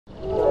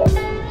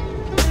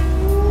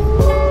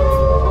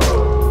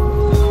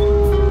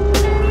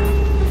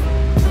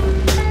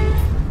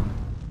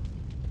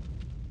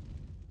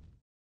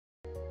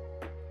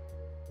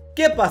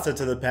Get pasta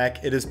to the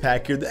pack, it is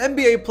Pack here. The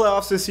NBA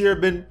playoffs this year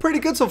have been pretty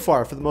good so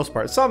far for the most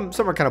part. Some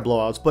are kind of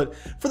blowouts, but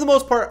for the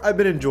most part, I've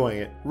been enjoying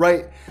it,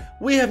 right?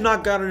 We have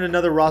not gotten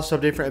another roster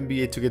update for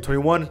NBA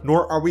 2K21,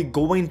 nor are we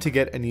going to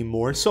get any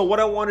more. So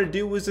what I want to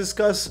do is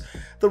discuss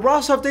the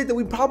roster update that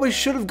we probably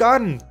should have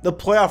gotten, the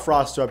playoff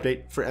roster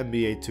update for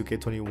NBA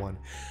 2K21.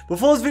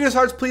 Before this video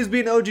starts, please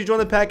be an OG, join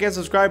the pack, and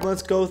subscribe.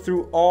 Let's go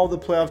through all the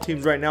playoff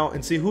teams right now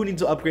and see who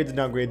needs to upgrade the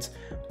downgrades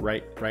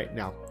right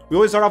now. We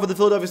always start off with the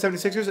Philadelphia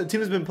 76ers, a team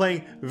that's been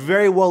playing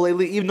very well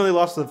lately. Even though they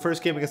lost the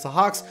first game against the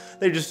Hawks,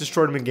 they just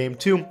destroyed them in game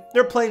 2.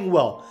 They're playing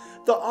well.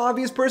 The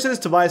obvious person is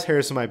Tobias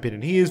Harris, in my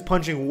opinion. He is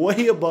punching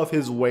way above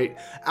his weight,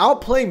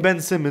 outplaying Ben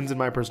Simmons, in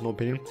my personal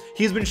opinion.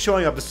 He's been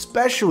showing up,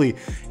 especially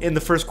in the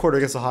first quarter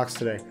against the Hawks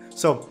today.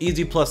 So,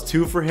 easy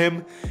 +2 for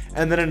him.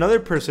 And then another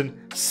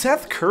person,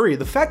 Seth Curry.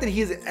 The fact that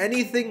he's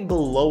anything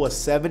below a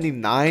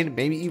 79,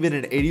 maybe even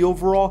an 80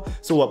 overall,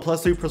 so what,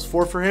 +3,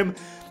 +4 for him,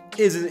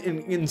 is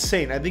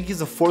insane. I think he's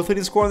the 4th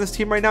leading scorer on this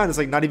team right now, and it's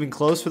like not even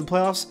close for the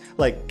playoffs.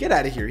 Like, get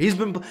out of here. He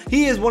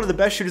is one of the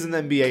best shooters in the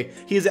NBA.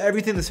 He has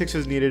everything the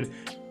Sixers needed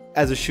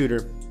as a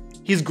shooter.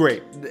 He's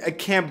great. I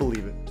can't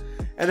believe it.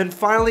 And then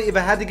finally, if I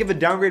had to give a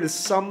downgrade to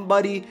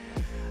somebody,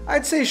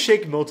 I'd say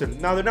Shake Milton.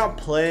 Now, they're not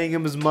playing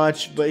him as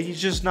much, but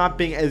he's just not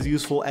being as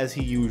useful as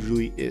he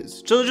usually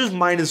is. So just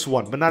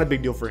 -1, but not a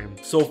big deal for him.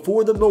 So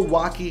for the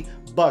Milwaukee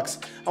Bucks,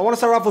 I want to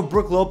start off with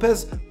Brook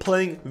Lopez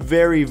playing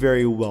very,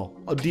 very well.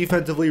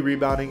 Defensively,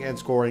 rebounding, and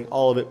scoring,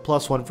 all of it.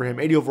 +1 for him.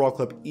 80 overall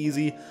clip,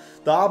 easy.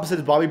 The opposite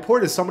is Bobby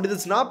Portis, somebody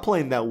that's not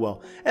playing that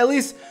well. At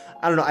least,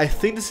 I don't know, I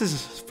think this is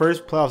his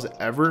first playoffs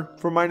ever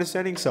from my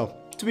understanding, so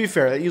to be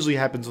fair, that usually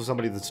happens with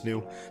somebody that's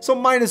new. So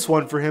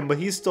 -1 for him, but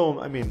he's still,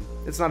 I mean,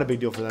 it's not a big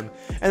deal for them.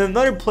 And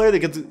another player that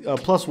gets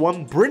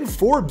 +1, Bryn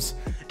Forbes.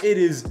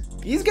 He's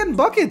getting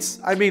buckets.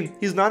 I mean,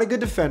 he's not a good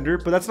defender,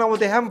 but that's not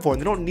what they have him for.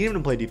 They don't need him to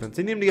play defense.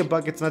 They need him to get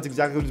buckets, and that's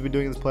exactly what he's been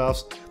doing in this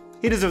playoffs.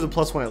 He deserves a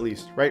 +1 at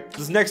least, right?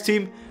 This next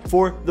team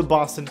for the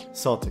Boston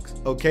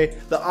Celtics, okay?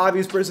 The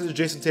obvious person is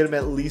Jason Tatum,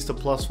 at least a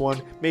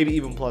 +1, maybe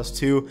even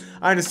 +2.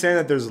 I understand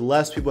that there's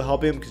less people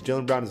helping him because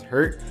Jaylen Brown is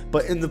hurt,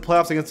 but in the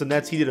playoffs against the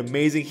Nets, he did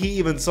amazing. He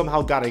even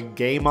somehow got a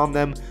game on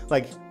them.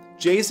 Like,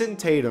 Jason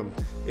Tatum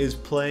is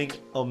playing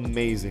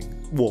amazing.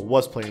 Well,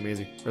 was playing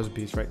amazing. Rest in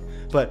peace, right?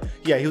 But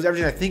yeah, he was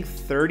averaging, I think,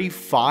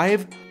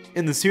 35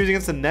 in the series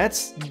against the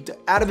Nets.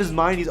 Out of his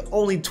mind, he's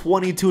only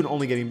 22 and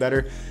only getting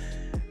better.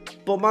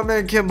 But my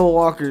man Kemba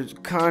Walker's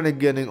kind of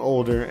getting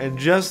older and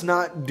just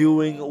not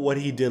doing what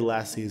he did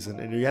last season.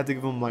 And you have to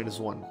give him a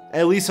 -1.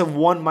 At least a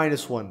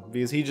 -1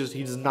 because he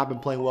just not been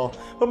playing well.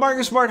 But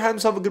Marcus Smart had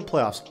himself a good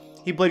playoffs.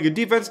 He played good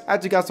defense,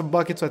 actually got some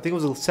buckets, so I think it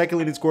was the second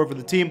leading scorer for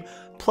the team.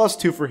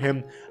 +2 for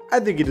him. I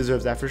think he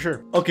deserves that for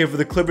sure. Okay, for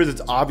the Clippers,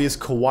 it's obvious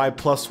Kawhi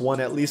 +1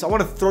 at least. I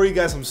want to throw you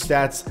guys some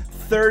stats.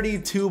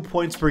 32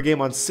 points per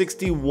game on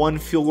 61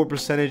 field goal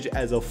percentage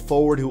as a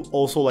forward who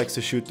also likes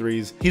to shoot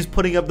threes. He's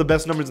putting up the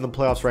best numbers in the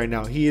playoffs right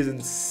now. He is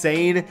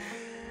insane.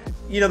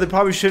 You know, they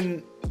probably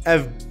shouldn't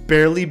have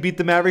barely beat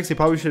the Mavericks. They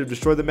probably should have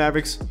destroyed the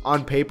Mavericks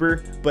on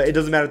paper, but it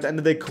doesn't matter. At the end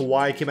of the day,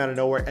 Kawhi came out of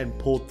nowhere and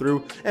pulled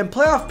through. And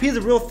playoff P is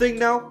a real thing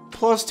now.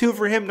 +2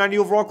 for him, 90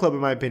 overall club in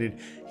my opinion.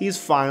 He's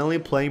finally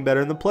playing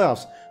better in the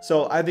playoffs.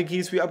 So I think he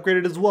needs to be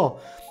upgraded as well.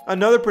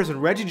 Another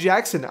person, Reggie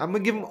Jackson. I'm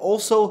going to give him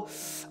also,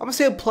 I'm going to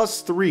say a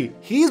 +3.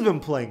 He's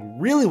been playing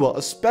really well,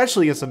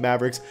 especially against the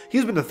Mavericks.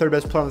 He's been the 3rd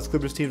best player on this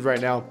Clippers team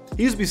right now.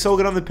 He used to be so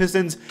good on the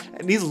Pistons,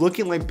 and he's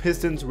looking like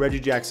Pistons Reggie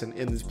Jackson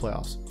in these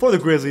playoffs. For the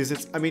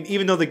Grizzlies, I mean,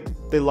 even though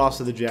they lost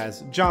to the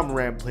Jazz, John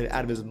Morant played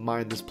out of his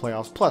mind this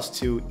playoffs.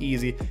 +2,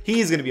 easy.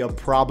 He's going to be a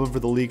problem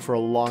for the league for a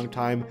long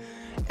time.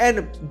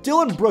 And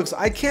Dillon Brooks,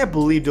 I can't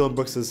believe Dillon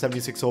Brooks is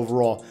 76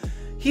 overall.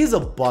 He's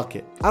a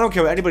bucket. I don't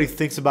care what anybody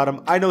thinks about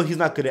him. I know he's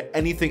not good at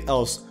anything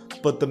else,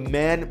 but the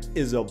man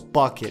is a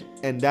bucket,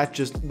 and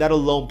that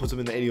alone puts him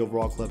in the 80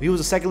 overall club. He was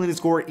the 2nd leading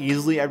scorer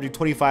easily, averaging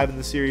 25 in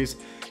the series.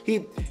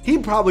 He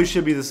probably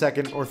should be the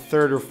 2nd or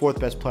 3rd or 4th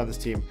best player on this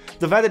team.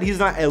 The fact that he's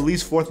not at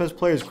least 4th best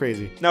player is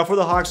crazy. Now for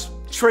the Hawks,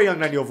 Trae Young,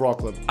 90 overall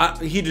club.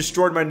 He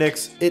destroyed my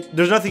Knicks.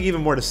 There's nothing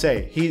even more to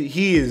say.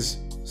 He is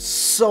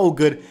so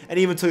good, and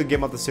he even took a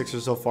game off the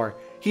Sixers so far.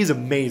 He's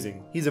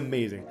amazing. He's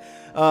amazing.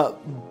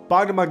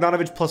 Bogdan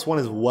Bogdanovic +1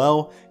 as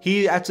well.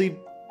 He actually,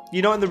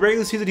 you know, in the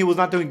regular season, he was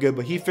not doing good,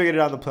 but he figured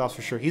it out in the playoffs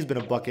for sure. He's been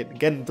a bucket,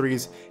 getting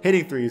threes,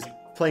 hitting threes,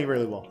 playing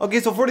really well.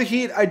 Okay, so for the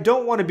Heat, I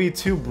don't want to be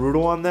too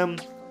brutal on them.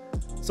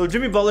 So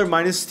Jimmy Butler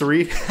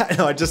 -3. I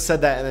know, I just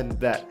said that and then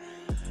that.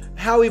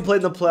 How he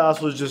played in the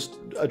playoffs was just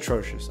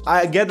atrocious.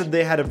 I get that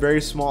they had a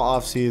very small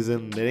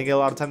offseason. They didn't get a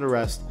lot of time to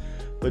rest,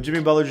 but Jimmy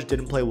Butler just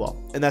didn't play well,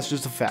 and that's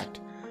just a fact.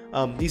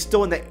 He's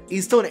still an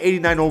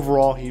 89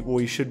 overall.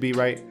 He should be,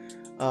 right.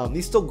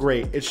 He's still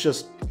great. It's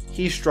just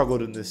he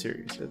struggled in this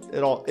series.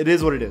 It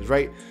is what it is,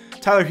 right?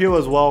 Tyler Hero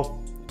as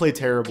well played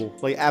terrible,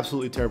 like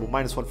absolutely terrible.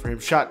 -1 for him.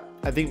 Shot,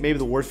 I think, maybe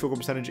the worst field goal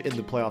percentage in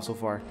the playoffs so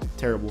far.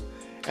 Terrible.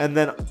 And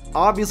then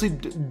obviously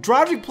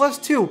Dragic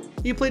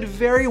 +2. He played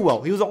very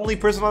well. He was the only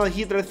person on the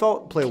Heat that I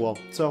felt played well.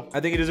 So I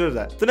think he deserves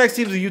that. The next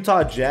team is the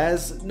Utah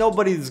Jazz.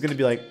 Nobody's going to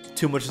be like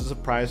too much of a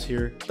surprise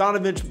here.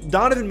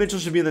 Donovan Mitchell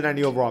should be in the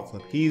 90 overall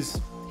club. He's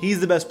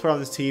the best player on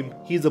this team.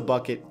 He's a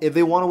bucket. If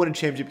they want to win a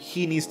championship,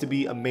 he needs to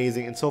be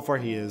amazing. And so far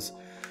he is.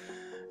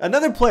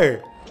 Another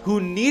player who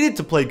needed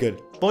to play good,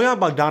 Bojan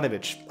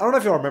Bogdanovic. I don't know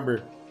if y'all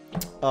remember.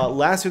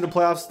 Last year in the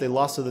playoffs, they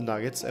lost to the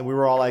Nuggets, and we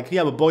were all like,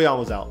 yeah, but Bojan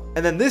was out.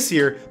 And then this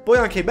year,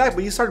 Bojan came back,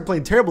 but he started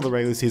playing terrible in the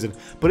regular season.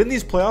 But in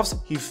these playoffs,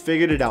 he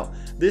figured it out.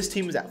 This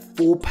team is at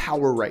full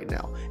power right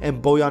now,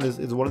 and Bojan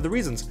is one of the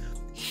reasons.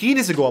 He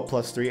needs to go up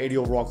 +3, 80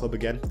 overall club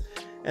again.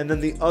 And then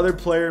the other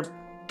player,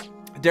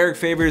 Derek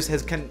Favors,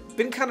 has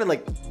been kind of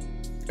like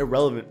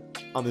irrelevant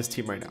on this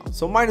team right now.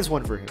 So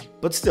 -1 for him.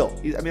 But still,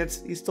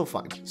 he's still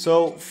fine.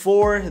 So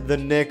for the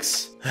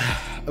Knicks,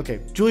 okay,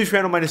 Julius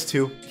Randle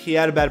 -2. He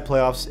had a bad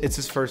playoffs. It's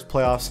his first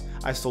playoffs.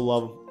 I still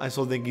love him. I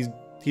still think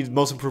he's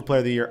most improved player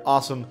of the year.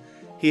 Awesome.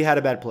 He had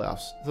a bad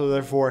playoffs. So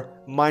therefore,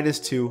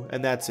 -2,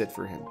 and that's it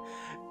for him.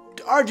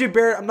 RJ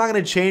Barrett, I'm not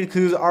going to change because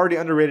he was already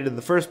underrated in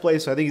the first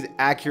place, so I think he's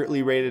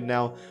accurately rated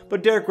now.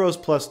 But Derrick Rose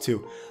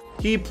 +2.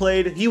 He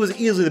was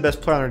easily the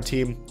best player on our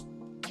team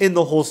in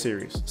the whole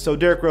series. So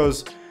Derrick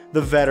Rose,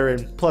 the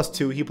veteran,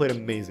 +2. He played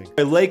amazing.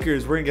 The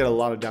Lakers, we're going to get a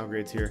lot of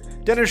downgrades here.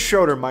 Dennis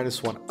Schroeder,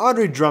 -1.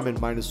 Andre Drummond,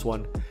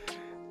 -1.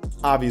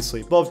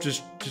 Obviously, both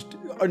just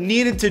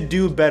needed to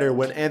do better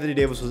when Anthony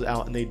Davis was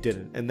out, and they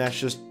didn't. And that's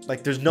just,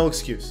 like, there's no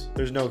excuse.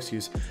 There's no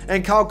excuse.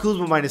 And Kyle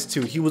Kuzma,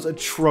 -2. He was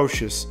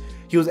atrocious.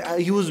 He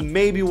was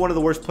maybe one of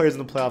the worst players in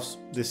the playoffs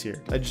this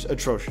year. Just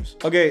atrocious.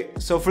 Okay,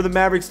 so for the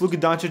Mavericks, Luka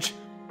Doncic,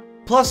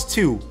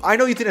 +2. I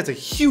know you think that's a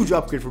huge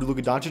upgrade for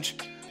Luka Doncic.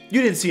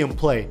 You didn't see him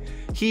play.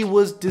 He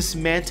was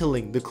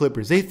dismantling the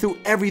Clippers. They threw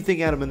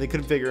everything at him and they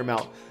couldn't figure him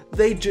out.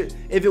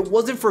 If it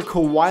wasn't for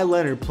Kawhi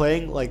Leonard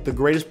playing like the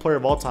greatest player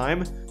of all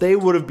time, they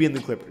would have been the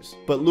Clippers.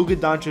 But Luka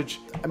Doncic,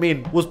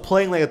 was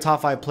playing like a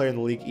top 5 player in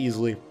the league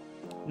easily.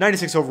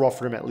 96 overall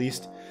for him at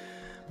least.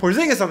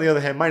 Porzingis, on the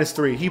other hand,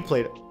 -3. He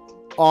played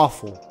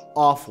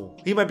awful.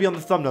 He might be on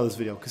the thumbnail of this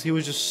video because he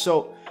was just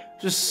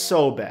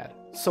so bad.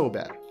 So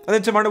bad. And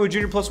then Tim Hardaway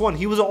Jr. +1.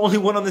 He was the only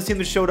one on this team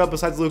that showed up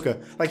besides Luka.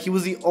 Like, he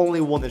was the only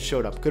one that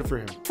showed up. Good for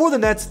him. For the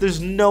Nets, there's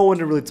no one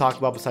to really talk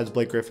about besides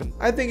Blake Griffin.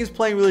 I think he's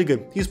playing really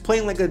good. He's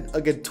playing like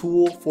a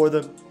tool for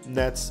the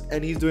Nets,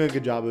 and he's doing a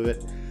good job of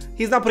it.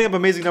 He's not putting up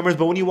amazing numbers,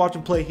 but when you watch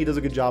him play, he does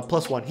a good job.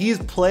 +1. He's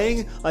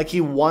playing like he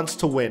wants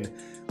to win.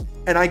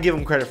 And I give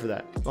him credit for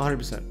that,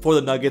 100%. For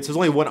the Nuggets, there's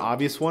only one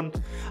obvious one.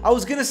 I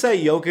was going to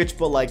say Jokic,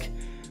 but like,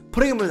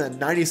 putting him in that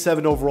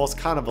 97 overall is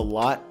kind of a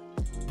lot.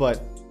 But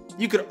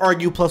you could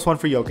argue +1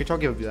 for Jokic. I'll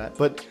give you that.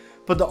 But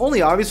the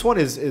only obvious one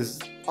is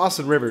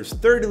Austin Rivers,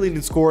 third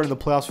leading scorer in the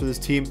playoffs for this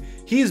team.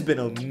 He's been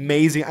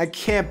amazing. I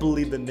can't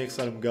believe the Knicks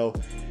let him go.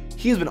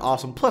 He's been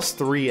awesome.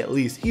 +3 at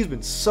least. He's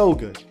been so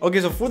good.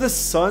 Okay, so for the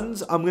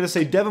Suns, I'm going to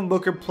say Devin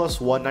Booker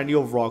 +1, 90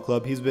 overall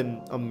club. He's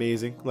been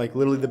amazing. Like,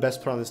 literally the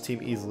best player on this team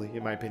easily,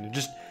 in my opinion.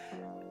 Just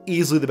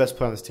easily the best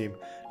player on this team.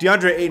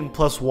 DeAndre Ayton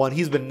 +1.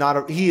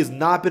 He has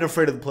not been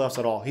afraid of the playoffs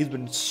at all. He's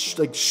been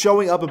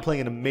showing up and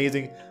playing an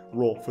amazing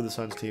role for the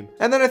Suns team.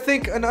 And then I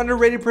think an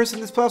underrated person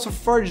in this playoffs so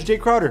far is Jay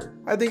Crowder.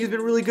 I think he's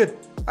been really good.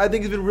 I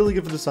think he's been really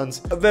good for the Suns.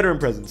 A veteran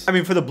presence.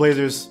 For the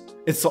Blazers,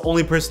 it's the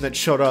only person that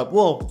showed up.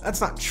 Well, that's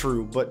not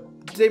true, but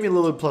Damian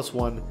Lillard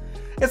 +1.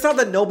 It's not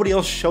that nobody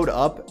else showed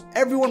up.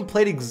 Everyone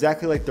played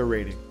exactly like their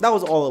rating. That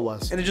was all it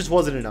was. And it just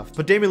wasn't enough.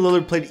 But Damian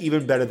Lillard played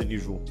even better than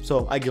usual.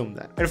 So I give him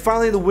that. And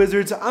finally, the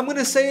Wizards. I'm going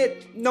to say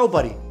it.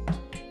 Nobody.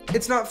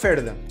 It's not fair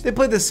to them. They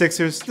played the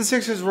Sixers. The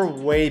Sixers were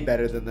way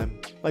better than them.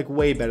 Like,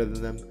 way better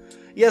than them.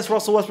 Yes,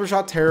 Russell Westbrook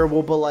shot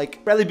terrible, but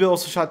like, Bradley Beal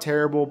also shot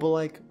terrible, but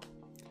like,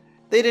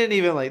 they didn't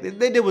even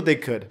they did what they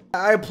could.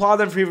 I applaud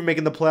them for even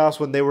making the playoffs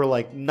when they were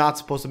like not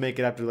supposed to make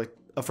it after like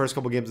a first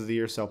couple games of the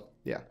year. So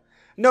yeah.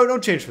 No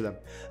change for them.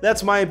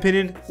 That's my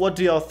opinion. What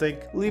do y'all think?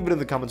 Leave it in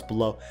the comments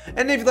below.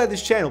 And if you like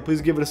this channel, please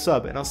give it a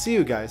sub, and I'll see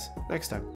you guys next time.